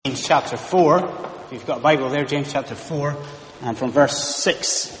chapter 4. If you've got a Bible there, James chapter 4, and from verse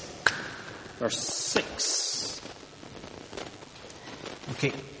 6. Verse 6.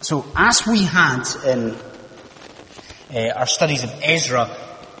 Okay, so as we had in our studies of Ezra,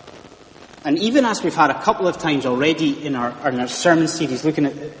 and even as we've had a couple of times already in our sermon series looking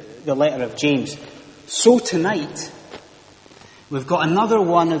at the letter of James, so tonight we've got another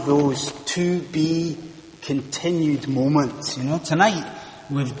one of those to be continued moments. Tonight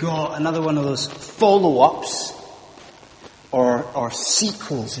we've got another one of those follow-ups or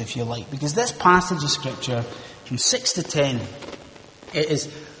sequels, if you like, because this passage of Scripture from 6 to 10, it is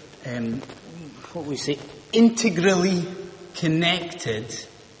integrally connected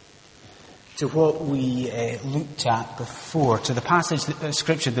to what we looked at before, to the passage of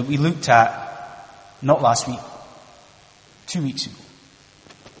Scripture that we looked at not last week, 2 weeks ago.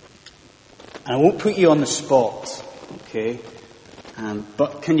 And I won't put you on the spot, okay?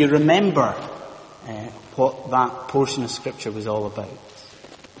 But can you remember what that portion of Scripture was all about?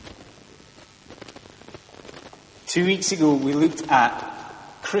 2 weeks ago we looked at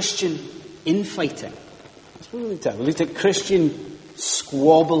Christian infighting. That's what we looked at. We looked at Christian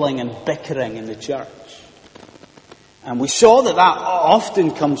squabbling and bickering in the church. And we saw that often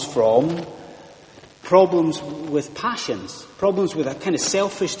comes from problems with passions, problems with a kind of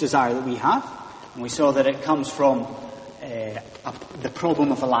selfish desire that we have. And we saw that it comes from the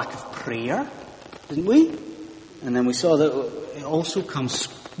problem of a lack of prayer, didn't we? And then we saw that it also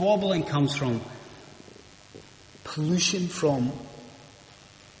squabbling comes from pollution from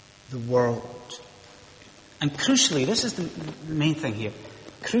the world. And crucially, this is the main thing here,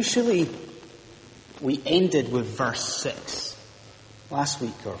 crucially, we ended with verse 6. Last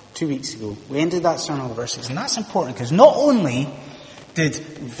week or 2 weeks ago, we ended that sermon with verse 6. And that's important because not only did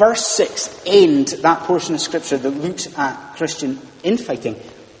verse 6 end that portion of Scripture that looks at Christian infighting,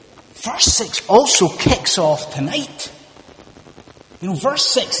 verse 6 also kicks off tonight. Verse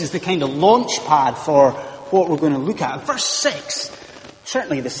 6 is the kind of launch pad for what we're going to look at. Verse 6,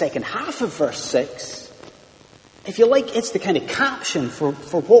 certainly the second half of verse 6, if you like, it's the kind of caption for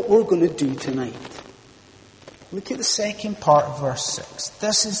what we're going to do tonight. Look at the second part of verse 6.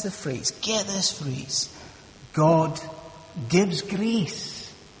 This is the phrase. Get this phrase. God gives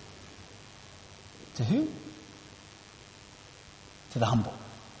grace. To who? To the humble.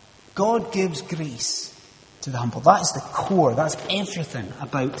 God gives grace to the humble. That is the core. That's everything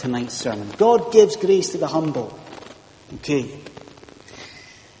about tonight's sermon. God gives grace to the humble. Okay.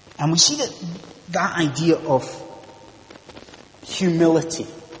 And we see that idea of humility,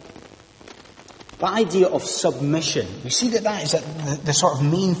 that idea of submission, we see that is the sort of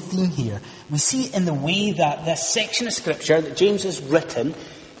main theme here. We see it in the way that this section of Scripture that James has written,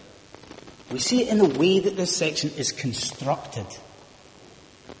 we see it in the way that this section is constructed.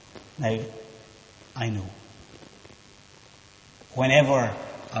 Now, I know, whenever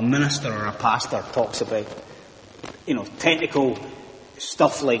a minister or a pastor talks about, technical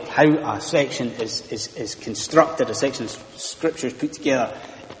stuff like how a section is constructed, a section of Scripture is put together,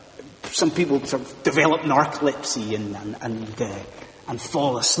 some people sort of develop narcolepsy and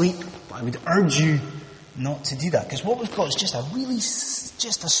fall asleep. But I would urge you not to do that, because what we've got is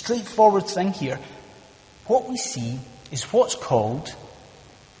just a straightforward thing here. What we see is what's called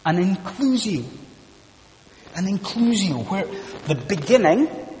an inclusio. An inclusio, where the beginning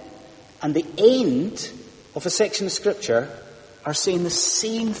and the end of a section of Scripture are saying the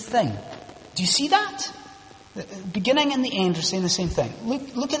same thing. Do you see that? The beginning and the end are saying the same thing.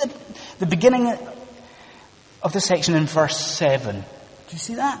 Look at the beginning of the section in verse 7. Do you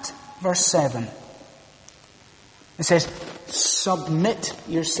see that? Verse 7. It says, submit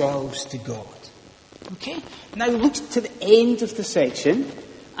yourselves to God. Okay? Now look to the end of the section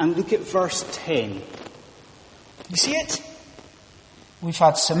and look at verse 10. You see it? We've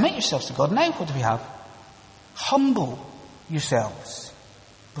had submit yourselves to God. Now what do we have? Humble yourselves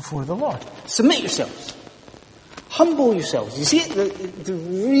before the Lord. Submit yourselves. Humble yourselves. You see it? They're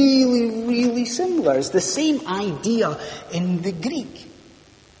really, really similar. It's the same idea in the Greek.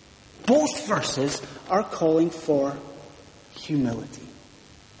 Both verses are calling for humility.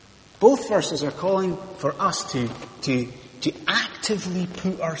 Both verses are calling for us to actively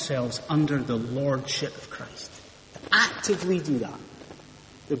put ourselves under the lordship of Christ. To actively do that.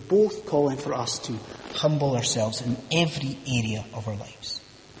 They're both calling for us to humble ourselves in every area of our lives.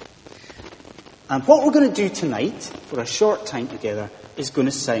 And what we're going to do tonight, for a short time together, is going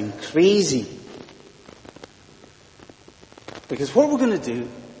to sound crazy. Because what we're going to do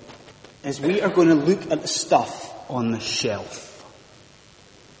is we are going to look at the stuff on the shelf.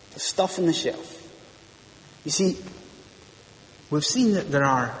 The stuff on the shelf. You see, we've seen that there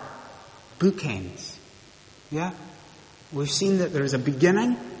are bookends. Yeah? We've seen that there is a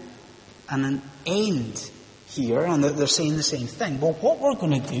beginning and an end here, and that they're saying the same thing. Well, what we're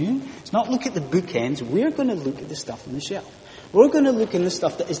going to do is not look at the bookends, we're going to look at the stuff on the shelf. We're going to look at the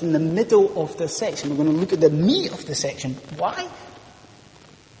stuff that is in the middle of the section. We're going to look at the meat of the section. Why?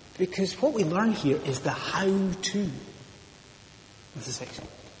 Because what we learn here is the how-to of the section.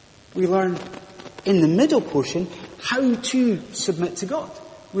 We learn in the middle portion how to submit to God.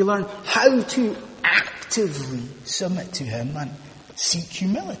 We learn how to actively submit to Him and seek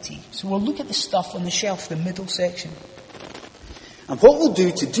humility. So we'll look at the stuff on the shelf, the middle section. And what we'll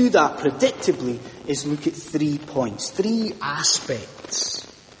do to do that predictably is look at 3 points, 3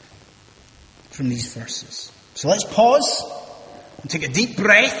 aspects from these verses. So let's pause and take a deep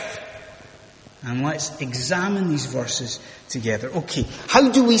breath and let's examine these verses together. Okay, how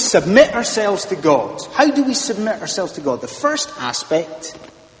do we submit ourselves to God? How do we submit ourselves to God? The first aspect,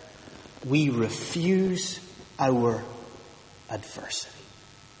 we refuse our adversary.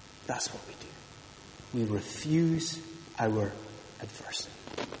 That's what we do. We refuse our adversary.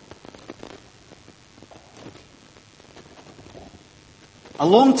 A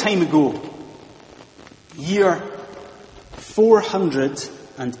long time ago, year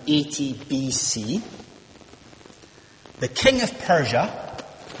 480 BC, the king of Persia,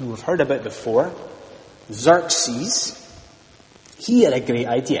 who we've heard about before, Xerxes, he had a great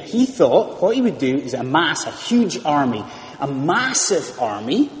idea. He thought what he would do is amass a huge army, a massive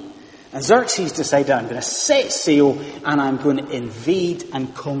army. And Xerxes decided, I'm going to set sail and I'm going to invade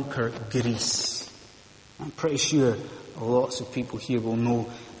and conquer Greece. I'm pretty sure lots of people here will know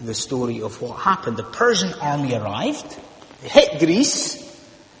the story of what happened. The Persian army arrived, they hit Greece,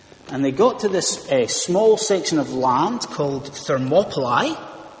 and they got to this small section of land called Thermopylae,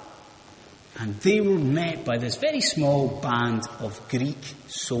 and they were met by this very small band of Greek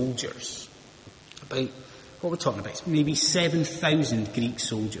soldiers. About, what we're talking about, maybe 7,000 Greek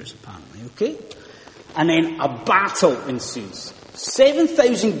soldiers apparently, okay? And then a battle ensues.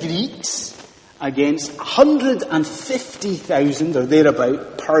 7,000 Greeks against 150,000 or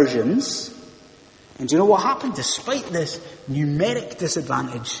thereabout Persians. And do you know what happened? Despite this numeric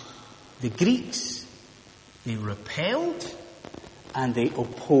disadvantage, the Greeks, they repelled and they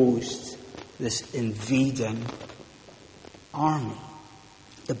opposed this invading army.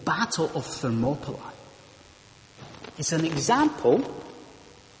 The Battle of Thermopylae is an example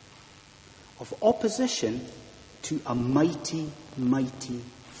of opposition to a mighty, mighty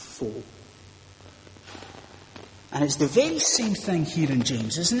foe. And it's the very same thing here in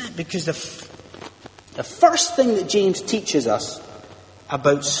James, isn't it? Because the first thing that James teaches us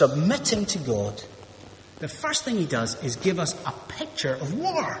about submitting to God, the first thing he does is give us a picture of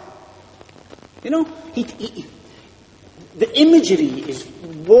war. You know, the imagery is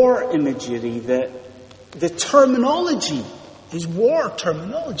war imagery, the terminology is war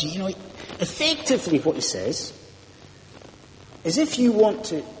terminology. You know, effectively what he says is if you want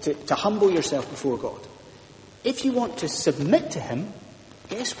to humble yourself before God, if you want to submit to Him,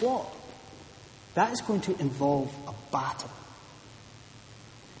 guess what? That is going to involve a battle.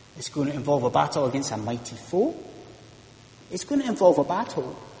 It's going to involve a battle against a mighty foe. It's going to involve a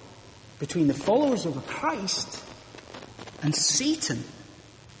battle between the followers of Christ and Satan.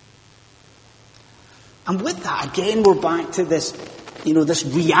 And with that, again, we're back to this, this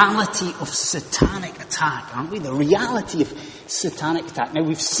reality of satanic attack, aren't we? The reality of satanic attack. Now,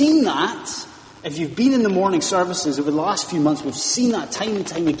 we've seen that. If you've been in the morning services over the last few months, we've seen that time and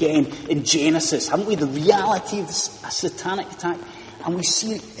time again in Genesis, haven't we? The reality of a satanic attack. And we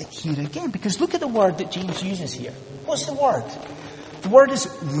see it here again. Because look at the word that James uses here. What's the word? The word is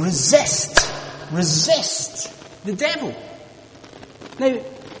resist. Resist the devil. Now,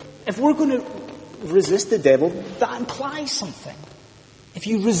 if we're going to resist the devil, that implies something. If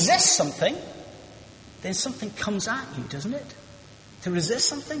you resist something, then something comes at you, doesn't it? To resist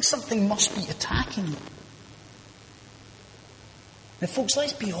something must be attacking you. Now, folks,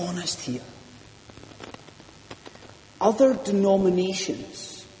 let's be honest here. Other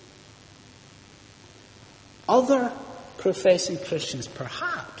denominations, other professing Christians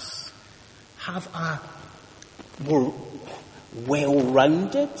perhaps have a more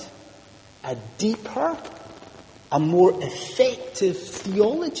well-rounded, a deeper, a more effective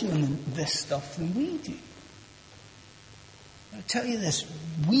theology on this stuff than we do. I'll tell you this,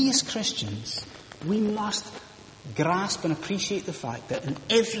 we as Christians, we must grasp and appreciate the fact that in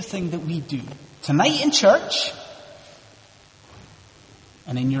everything that we do, tonight in church,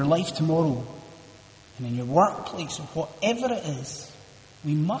 and in your life tomorrow, and in your workplace, or whatever it is,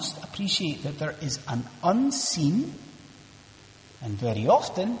 we must appreciate that there is an unseen, and very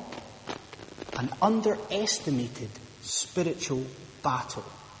often, an underestimated spiritual battle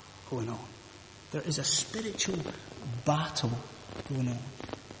going on. There is a spiritual battle going on.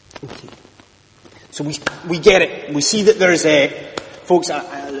 Okay. So we get it. We see that there's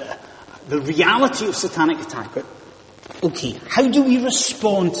the reality of satanic attack. But okay, how do we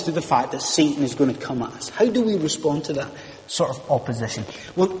respond to the fact that Satan is going to come at us? How do we respond to that sort of opposition?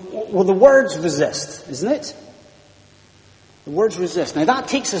 Well, the words resist, isn't it? The words resist. Now that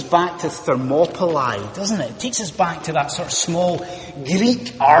takes us back to Thermopylae, doesn't it? It takes us back to that sort of small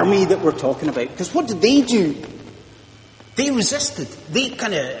Greek army that we're talking about. Because what did they do? They resisted. They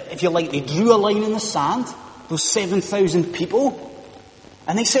kind of, if you like, they drew a line in the sand, those 7,000 people.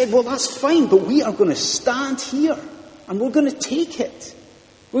 And they said, well, that's fine, but we are going to stand here and we're going to take it.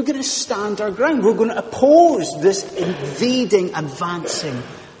 We're going to stand our ground. We're going to oppose this invading, advancing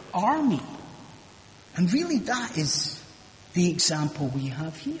army. And really that is the example we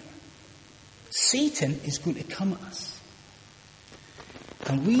have here. Satan is going to come at us.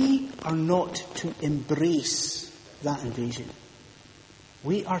 And we are not to embrace that invasion.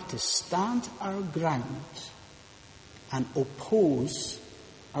 We are to stand our ground and oppose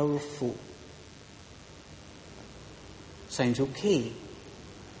our foe. Sounds okay.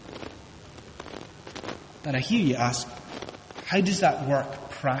 But I hear you ask, how does that work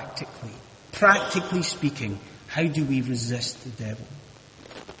practically? Practically speaking, how do we resist the devil?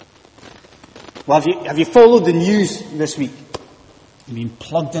 Well, have you followed the news this week? You've been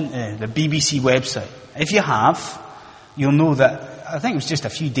plugged into the BBC website. If you have, you'll know that, I think it was just a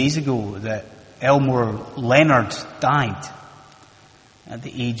few days ago that Elmore Leonard died at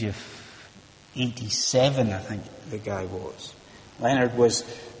the age of 87, I think the guy was. Leonard was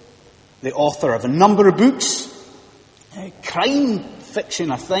the author of a number of books, crime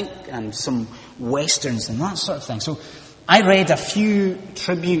fiction, I think, and some westerns and that sort of thing. So I read a few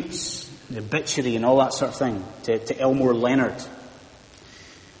tributes, the obituary and all that sort of thing, to Elmore Leonard.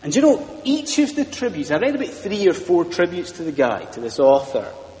 And you know, each of the tributes, I read about 3 or 4 tributes to the guy, to this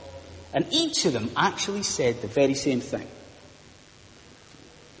author, and each of them actually said the very same thing.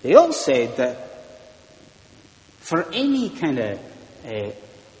 They all said that for any kind of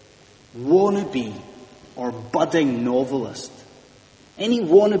wannabe or budding novelist, any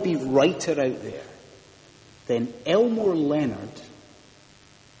wannabe writer out there, then Elmore Leonard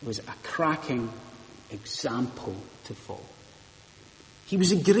was a cracking example to follow. He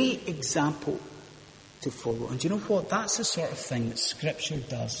was a great example to follow. And do you know what? That's the sort of thing that Scripture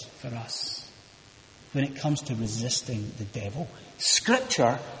does for us when it comes to resisting the devil.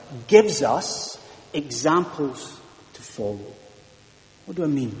 Scripture gives us examples to follow. What do I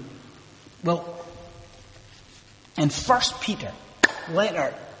mean? Well, in 1 Peter,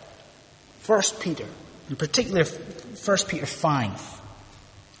 in particular 1 Peter 5,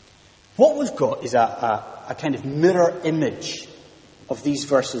 what we've got is a kind of mirror image of these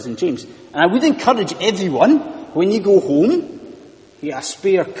verses in James. And I would encourage everyone, when you go home, you get a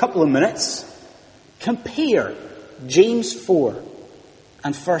spare couple of minutes, compare James 4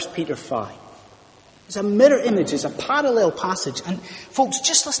 and 1 Peter 5. It's a mirror image, it's a parallel passage. And folks,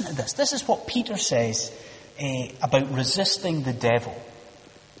 just listen to this. This is what Peter says about resisting the devil.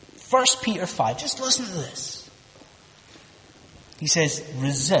 1 Peter 5, just listen to this. He says,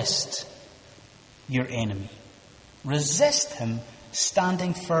 resist your enemy. Resist him,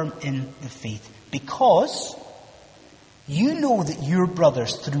 standing firm in the faith, because you know that your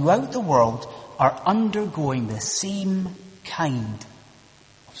brothers throughout the world are undergoing the same kind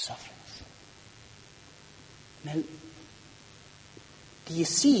of sufferings. Now, do you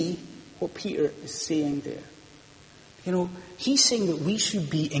see what Peter is saying there? You know, he's saying that we should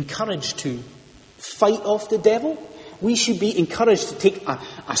be encouraged to fight off the devil. We should be encouraged to take a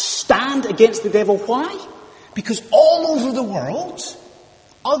stand against the devil. Why? Because all over the world,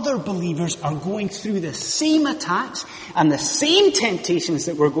 other believers are going through the same attacks and the same temptations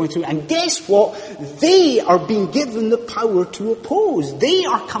that we're going through. And guess what? They are being given the power to oppose. They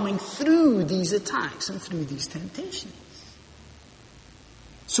are coming through these attacks and through these temptations.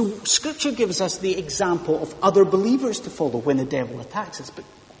 So Scripture gives us the example of other believers to follow when the devil attacks us. But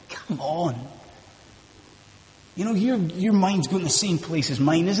come on. You know, your mind's going to the same place as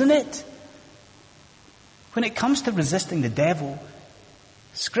mine, isn't it? When it comes to resisting the devil,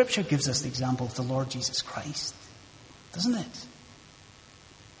 Scripture gives us the example of the Lord Jesus Christ, doesn't it?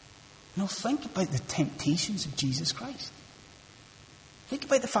 You know, think about the temptations of Jesus Christ. Think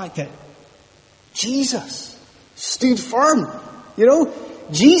about the fact that Jesus stood firm. You know,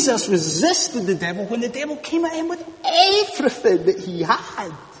 Jesus resisted the devil when the devil came at him with everything that he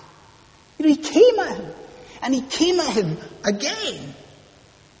had. You know, he came at him. And he came at him again.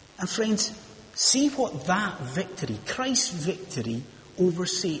 And friends, See what that victory, Christ's victory over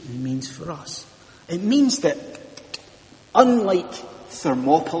Satan, means for us. It means that, unlike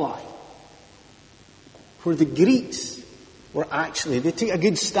Thermopylae, where the Greeks were actually, they took a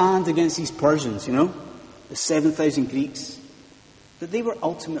good stand against these Persians, the 7,000 Greeks, that they were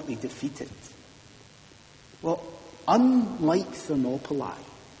ultimately defeated. Well, unlike Thermopylae,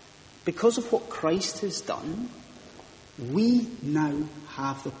 because of what Christ has done, we now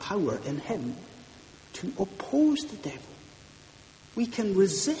have the power in him to oppose the devil. We can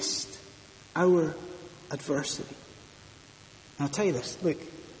resist our adversity. And I'll tell you this,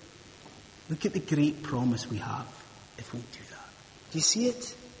 look at the great promise we have if we do that. Do you see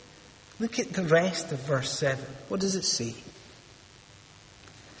it? Look at the rest of verse 7. What does it say?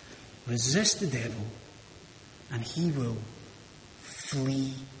 Resist the devil, and he will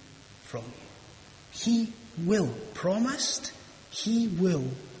flee from you. He will. Promised, he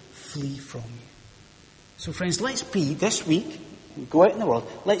will flee from you. So friends, let's be, this week, go out in the world,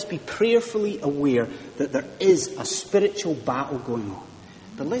 let's be prayerfully aware that there is a spiritual battle going on.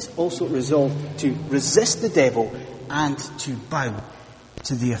 But let's also resolve to resist the devil and to bow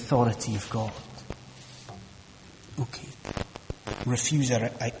to the authority of God. Okay. Refuse our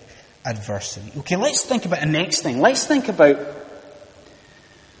adversity. Okay, let's think about the next thing. Let's think about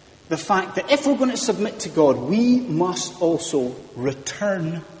the fact that if we're going to submit to God, we must also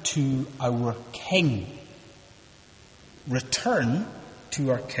return to our King. Return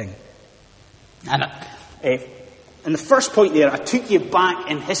to our King. And in the first point there, I took you back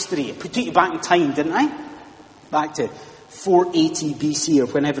in history. I took you back in time, didn't I? Back to 480 BC or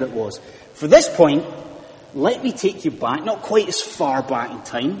whenever it was. For this point, let me take you back, not quite as far back in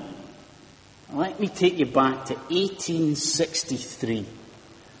time. Let me take you back to 1863.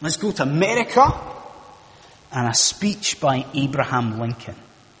 Let's go to America and a speech by Abraham Lincoln.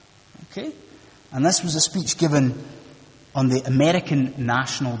 Okay? And this was a speech given on the American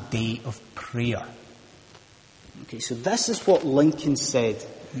National Day of Prayer. Okay, so this is what Lincoln said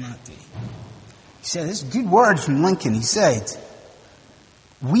on that day. He said, this is good words from Lincoln. He said,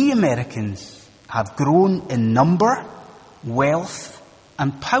 "We Americans have grown in number, wealth,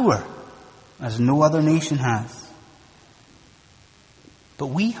 and power as no other nation has. But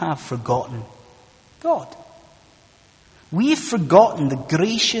we have forgotten God. We have forgotten the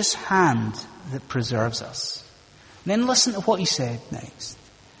gracious hand that preserves us." And then listen to what he said next.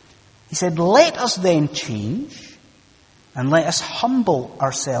 He said, "Let us then change and let us humble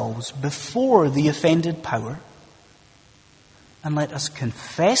ourselves before the offended power, and let us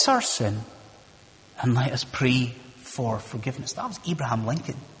confess our sin, and let us pray for forgiveness." That was Abraham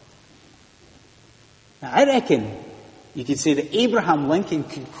Lincoln. Now, I reckon you could say that Abraham Lincoln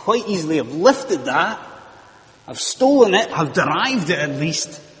could quite easily have lifted that, have stolen it, have derived it at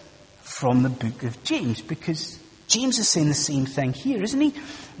least from the book of James, because James is saying the same thing here, isn't he?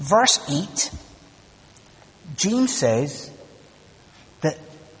 Verse 8, James says that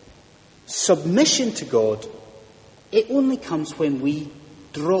submission to God, it only comes when we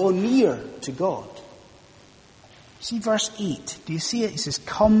draw near to God. See verse 8. Do you see it? It says,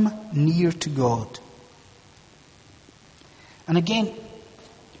 "Come near to God." And again,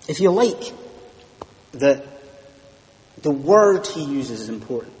 if you like, the word he uses is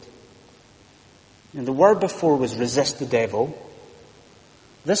important. And the word before was resist the devil.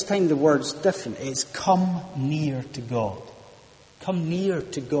 This time the word's different. It's come near to God. Come near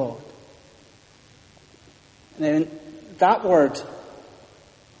to God. Now, that word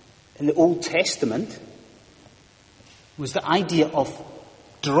in the Old Testament was the idea of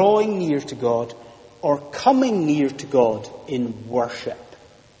drawing near to God or coming near to God in worship.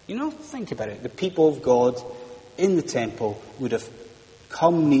 Think about it. The people of God in the temple would have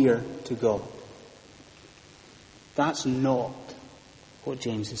come near to God. That's not what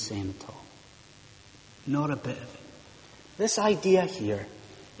James is saying at all. Not a bit of it. This idea here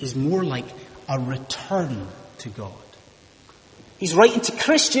is more like a return to God. He's writing to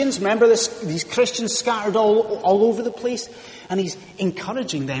Christians. Remember these Christians scattered all over the place? And he's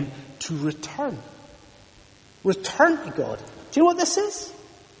encouraging them to return. Return to God. Do you know what this is?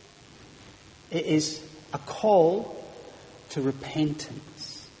 It is a call to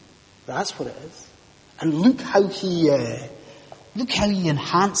repentance. That's what it is. And look how he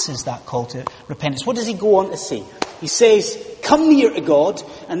enhances that call to repentance. What does he go on to say? He says, "Come near to God,"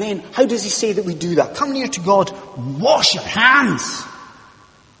 and then how does he say that we do that? Come near to God, wash your hands,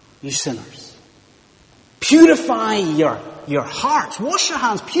 you sinners. Purify your hearts. Wash your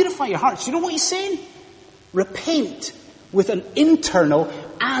hands, purify your hearts. You know what he's saying? Repent with an internal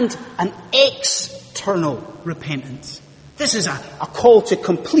and an external repentance. This is a call to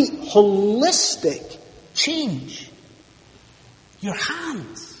complete, holistic change. Your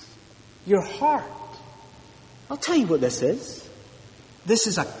hands, your heart. I'll tell you what this is. This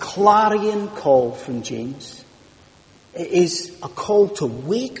is a clarion call from James. It is a call to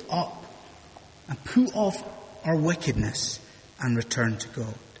wake up and put off our wickedness and return to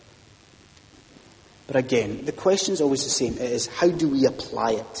God. But again, the question is always the same. It is, how do we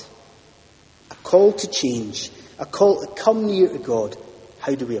apply it? A call to change, a call to come near to God.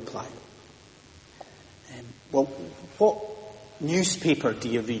 How do we apply it? Well, what newspaper do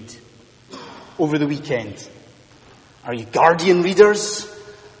you read over the weekend? Are you Guardian readers?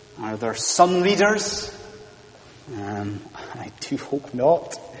 Are there Sun readers? I do hope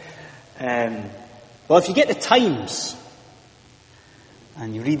not. Well, if you get the Times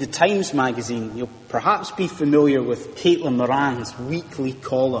and you read the Times magazine, you'll perhaps be familiar with Caitlin Moran's weekly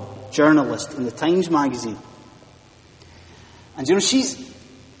column, journalist in the Times magazine. And you know,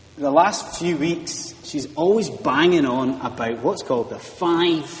 the last few weeks, she's always banging on about what's called the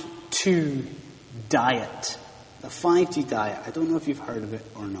 5-2 diet. The 5-2 diet. I don't know if you've heard of it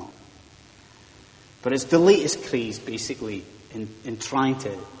or not. But it's the latest craze, basically, in trying to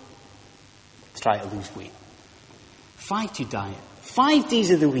lose weight. 5-2 diet. 5 days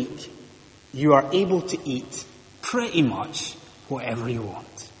of the week, you are able to eat pretty much whatever you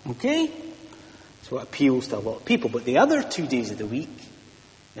want. Okay? So it appeals to a lot of people. But the other 2 days of the week,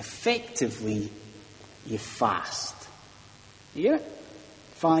 effectively, you fast. You get it?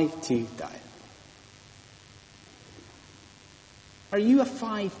 5-2 diet. Are you a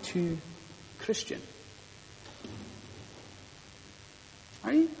 5-2 Christian?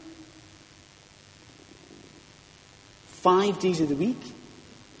 Are you? 5 days of the week?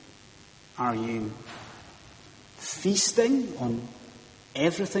 Are you feasting on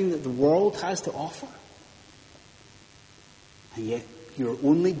everything that the world has to offer? And yet you're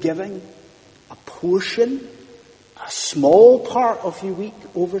only giving a portion, a small part of your week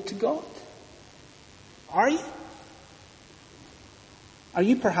over to God? Are you? Are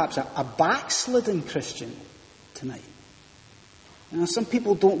you perhaps a backslidden Christian tonight? You know, some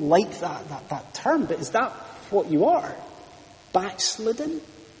people don't like that term, but is that what you are? Backslidden?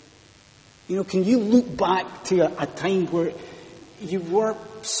 You know, can you look back to a time where you were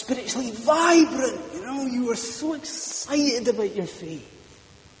spiritually vibrant? You know, you were so excited about your faith.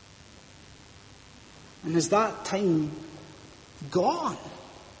 And is that time gone?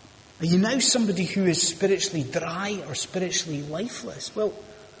 Are you now somebody who is spiritually dry or spiritually lifeless? Well,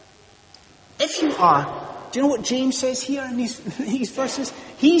 if you are, do you know what James says here in these verses?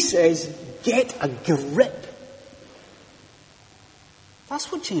 He says, get a grip.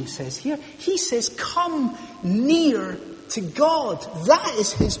 That's what James says here. He says, come near to God. That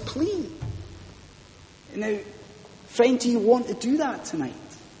is his plea. Now, friend, do you want to do that tonight?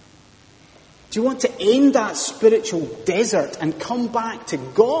 Do you want to end that spiritual desert and come back to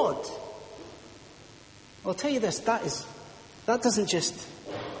God? I'll tell you this, that doesn't just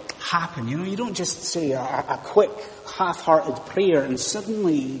happen. You know, you don't just say a quick, half-hearted prayer and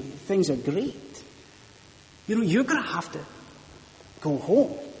suddenly things are great. You know, you're going to have to go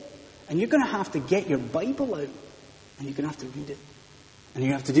home and you're going to have to get your Bible out and you're going to have to read it. And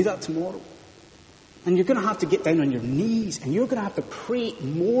you have to do that tomorrow. And you're going to have to get down on your knees and you're going to have to pray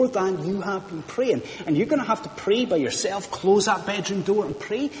more than you have been praying. And you're going to have to pray by yourself, close that bedroom door and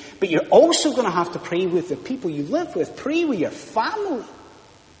pray. But you're also going to have to pray with the people you live with. Pray with your family.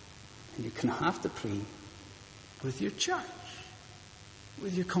 And you're going to have to pray with your church,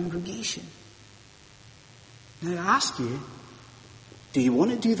 with your congregation. Now I ask you, do you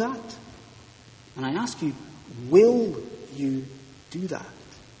want to do that? And I ask you, will you do that?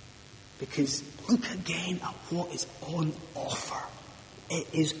 Because look again at what is on offer. It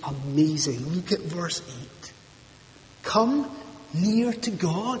is amazing. Look at verse 8. Come near to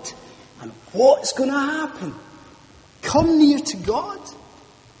God. And what's going to happen? Come near to God.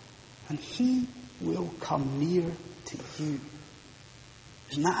 And he will come near to you.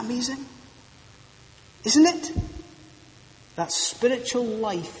 Isn't that amazing? Isn't it? That spiritual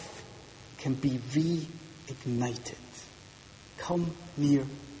life can be reignited. Come near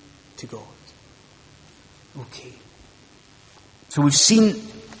to God. Okay. So we've seen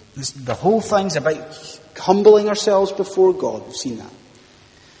this, the whole thing's about humbling ourselves before God. We've seen that.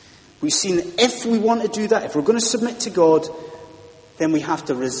 We've seen that if we want to do that, if we're going to submit to God, then we have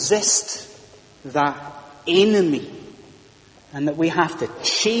to resist that enemy. And that we have to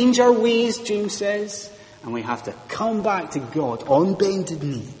change our ways, James says, and we have to come back to God on bended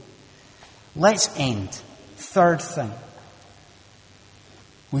knee. Let's end. Third thing.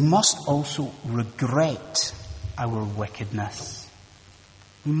 We must also regret our wickedness.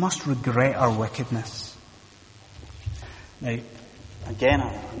 We must regret our wickedness. Now, again,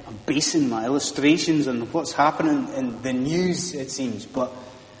 I'm basing my illustrations on what's happening in the news, it seems. But,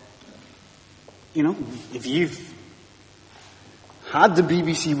 if you've had the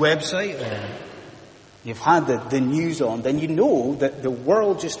BBC website or you've had the news on, then you know that the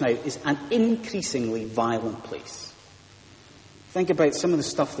world just now is an increasingly violent place. Think about some of the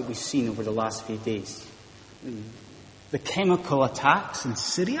stuff that we've seen over the last few days. The chemical attacks in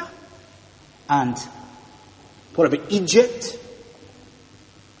Syria. And what about Egypt?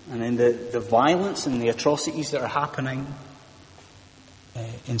 And then the violence and the atrocities that are happening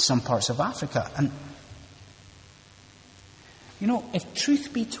in some parts of Africa. And, if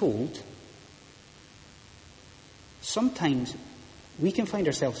truth be told, sometimes we can find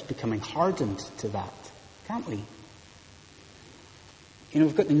ourselves becoming hardened to that, can't we?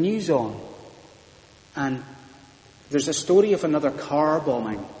 We've got the news on, and there's a story of another car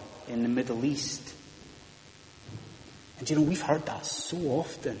bombing in the Middle East. And we've heard that so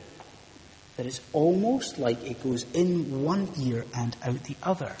often that it's almost like it goes in one ear and out the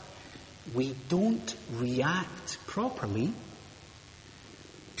other. We don't react properly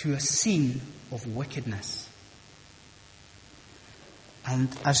to a scene of wickedness. And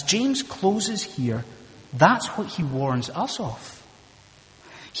as James closes here, that's what he warns us of.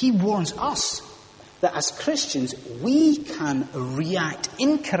 He warns us that as Christians, we can react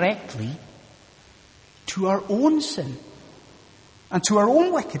incorrectly to our own sin and to our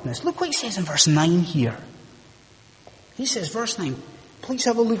own wickedness. Look what he says in verse 9 here. He says, verse 9, please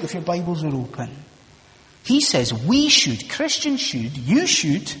have a look if your Bibles are open. He says, Christians should, you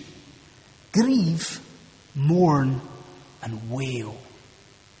should, grieve, mourn, and wail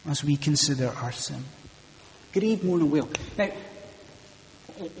as we consider our sin. Grieve, mourn, and wail. Now,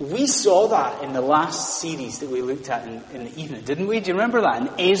 we saw that in the last series that we looked at in the evening, didn't we? Do you remember that?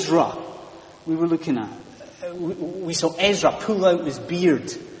 In Ezra, we were looking at. We saw Ezra pull out his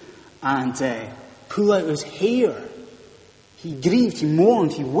beard and pull out his hair. He grieved, he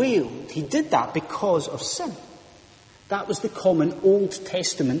mourned, he wailed. He did that because of sin. That was the common Old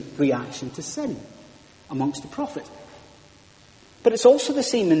Testament reaction to sin amongst the prophets. But it's also the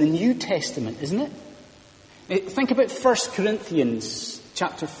same in the New Testament, isn't it? Think about 1 Corinthians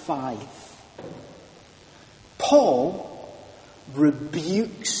chapter 5. Paul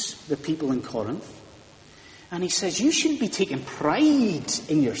rebukes the people in Corinth, and he says, you shouldn't be taking pride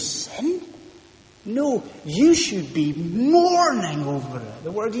in your sin. No, you should be mourning over it.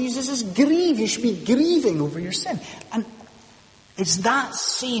 The word he uses is grieve. You should be grieving over your sin. And it's that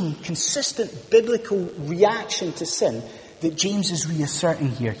same consistent biblical reaction to sin that James is reasserting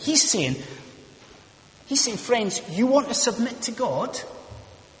here. He's saying, friends, you want to submit to God?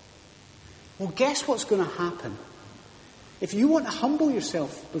 Well, guess what's going to happen? If you want to humble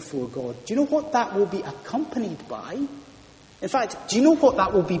yourself before God, do you know what that will be accompanied by? In fact, do you know what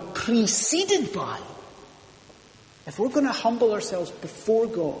that will be preceded by? If we're going to humble ourselves before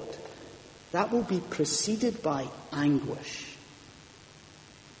God, that will be preceded by anguish,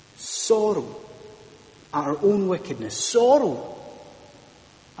 sorrow at our own wickedness, sorrow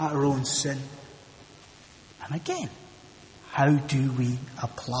at our own sin. And again, how do we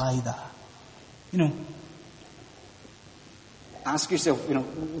apply that? Ask yourself,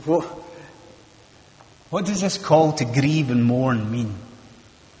 what does this call to grieve and mourn mean?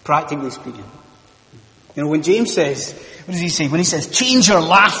 Practically speaking. When James says, what does he say? When he says, change your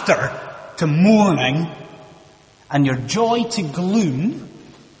laughter to mourning and your joy to gloom,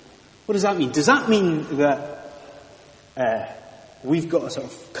 what does that mean? Does that mean that we've got to sort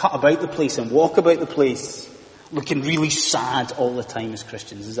of cut about the place and walk about the place looking really sad all the time as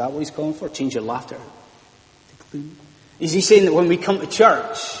Christians? Is that what he's calling for? Change your laughter to gloom? Is he saying that when we come to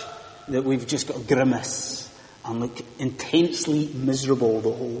church, that we've just got to grimace and look intensely miserable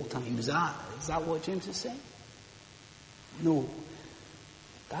the whole time? Is that what James is saying? No.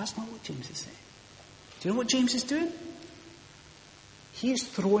 That's not what James is saying. Do you know what James is doing? He is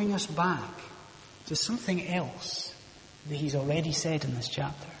throwing us back to something else that he's already said in this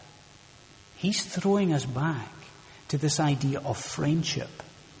chapter. He's throwing us back to this idea of friendship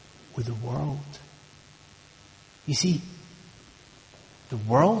with the world. You see, the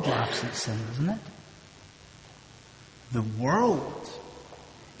world laughs at sin, doesn't it? The world,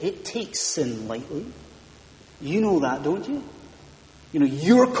 it takes sin lightly. You know that, don't you?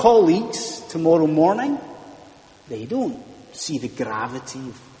 Your colleagues tomorrow morning, they don't see the gravity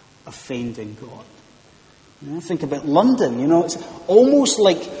of offending God. Think about London. It's almost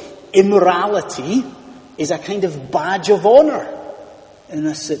like immorality is a kind of badge of honour in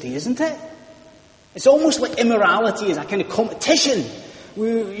this city, isn't it? It's almost like immorality is a kind of competition.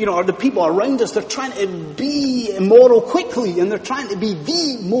 The people around us, they're trying to be immoral quickly, and they're trying to be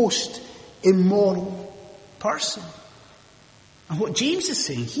the most immoral person. And what James is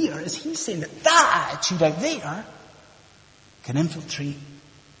saying here is he's saying that attitude out there can infiltrate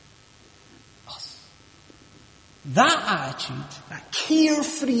us. That attitude, that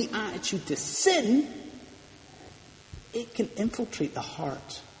carefree attitude to sin, it can infiltrate the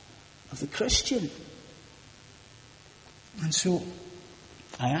heart of the Christian. And so,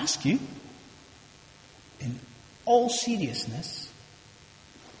 I ask you, in all seriousness,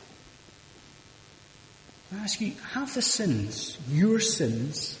 have the sins, your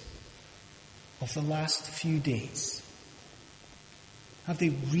sins, of the last few days, have they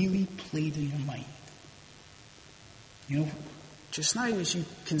really played in your mind? Just now as you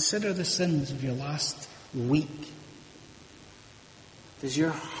consider the sins of your last week, does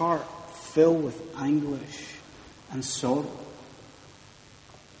your heart fill with anguish and sorrow?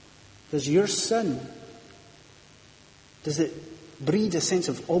 Does your sin, does it breed a sense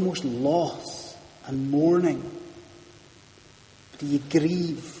of almost loss and mourning? Do you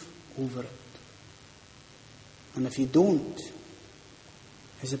grieve over it? And if you don't,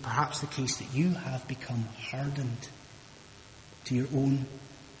 is it perhaps the case that you have become hardened to your own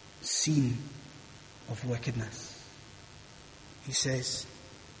sin of wickedness? He says,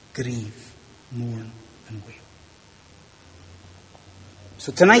 grieve, mourn, and wail.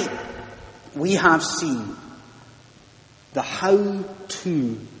 So tonight, we have seen the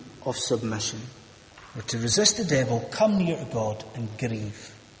how-to of submission. We're to resist the devil, come near to God, and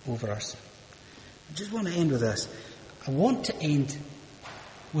grieve over our sin. I just want to end with this. I want to end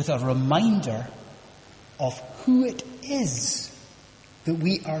with a reminder of who it is that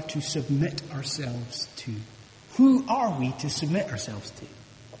we are to submit ourselves to. Who are we to submit ourselves to?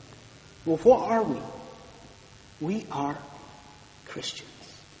 Well, what are we? We are Christians.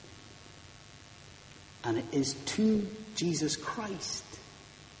 And it is to Jesus Christ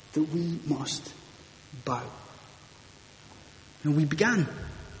that we must bow. And we began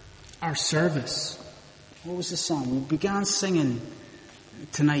our service. What was the psalm? We began singing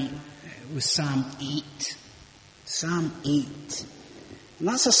tonight with Psalm 8. Psalm 8. And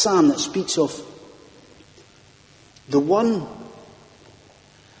that's a psalm that speaks of the one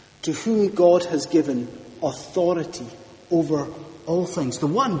to whom God has given authority over all things. The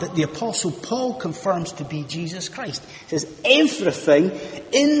one that the Apostle Paul confirms to be Jesus Christ. He says, everything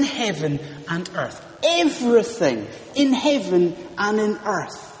in heaven and earth, everything in heaven and in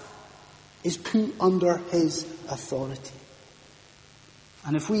earth is put under his authority.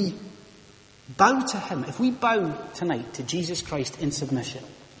 And if we bow to him, if we bow tonight to Jesus Christ in submission,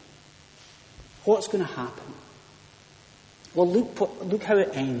 what's going to happen? Well, look how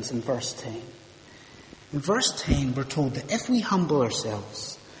it ends in verse 10. In verse 10, we're told that if we humble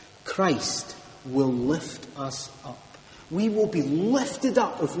ourselves, Christ will lift us up. We will be lifted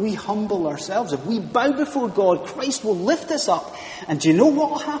up if we humble ourselves. If we bow before God, Christ will lift us up. And do you know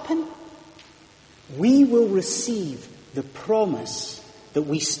what will happen? We will receive the promise that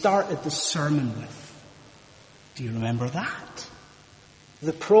we started the sermon with. Do you remember that?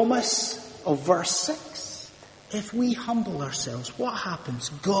 The promise of verse 6. If we humble ourselves, what happens?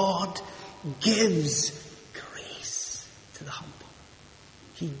 God gives grace to the humble.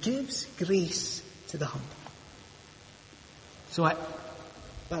 He gives grace to the humble. So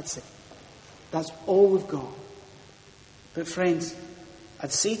that's it. That's all we've got. But friends,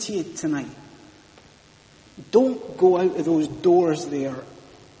 I'd say to you tonight, don't go out of those doors there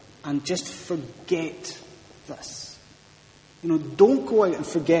and just forget this. Don't go out and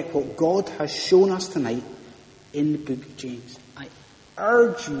forget what God has shown us tonight in the book of James. I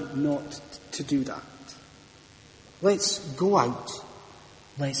urge you not to do that. Let's go out.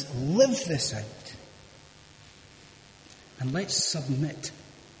 Let's live this out. And let's submit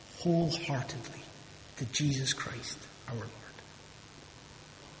wholeheartedly to Jesus Christ, our Lord.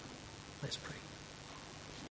 Let's pray.